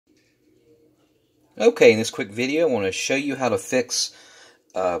Okay, in this quick video, I want to show you how to fix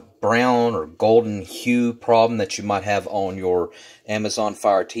a brown or golden hue problem that you might have on your Amazon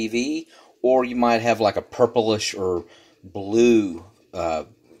Fire TV, or you might have like a purplish or blue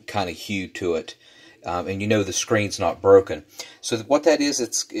kind of hue to it, and you know the screen's not broken. So what that is,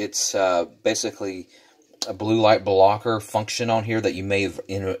 it's basically a blue light blocker function on here that you may have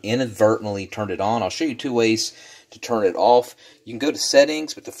inadvertently turned it on. I'll show you two ways to turn it off. You can go to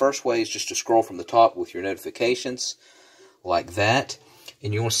settings, but the first way is just to scroll from the top with your notifications like that,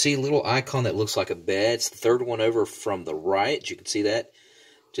 and you want to see a little icon that looks like a bed. It's the third one over from the right. You can see that.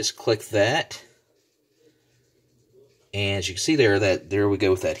 Just click that, and as you can see there we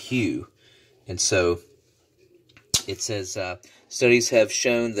go with that hue. And so it says studies have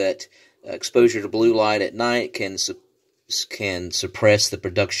shown that exposure to blue light at night can suppress the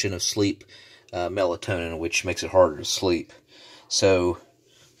production of sleep melatonin, which makes it harder to sleep. So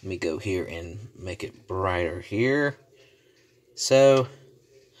let me go here and make it brighter here. So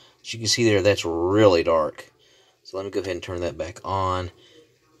as you can see there, that's really dark. So let me go ahead and turn that back on.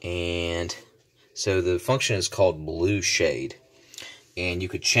 And so the function is called blue shade, and you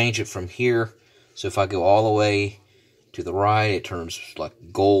could change it from here. So if I go all the way to the right, it turns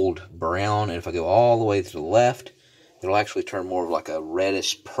like gold brown, and if I go all the way to the left, it'll actually turn more of like a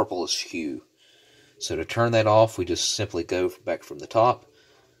reddish purplish hue. So to turn that off, we just simply go back from the top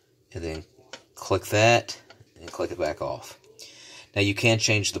and then click that and click it back off. Now you can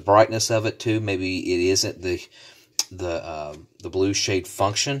change the brightness of it too. Maybe it isn't the blue shade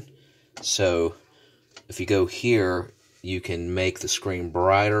function. So if you go here, you can make the screen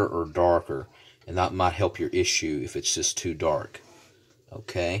brighter or darker, and that might help your issue if it's just too dark.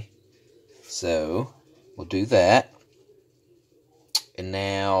 Okay, so we'll do that. And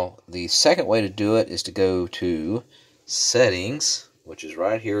now the second way to do it is to go to settings, which is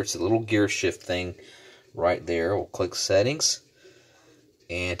right here. It's a little gear shift thing right there. We'll click settings,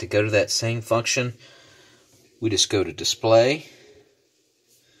 and to go to that same function, we just go to display,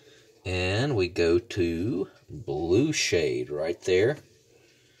 and we go to blue shade right there,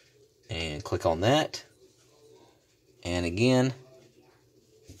 and click on that. And again,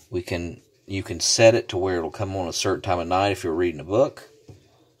 you can set it to where it'll come on a certain time of night if you're reading a book.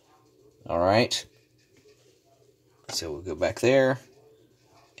 Alright, so we'll go back there,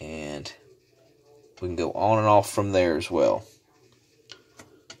 and we can go on and off from there as well.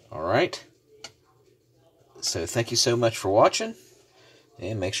 Alright, so thank you so much for watching,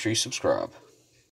 and make sure you subscribe.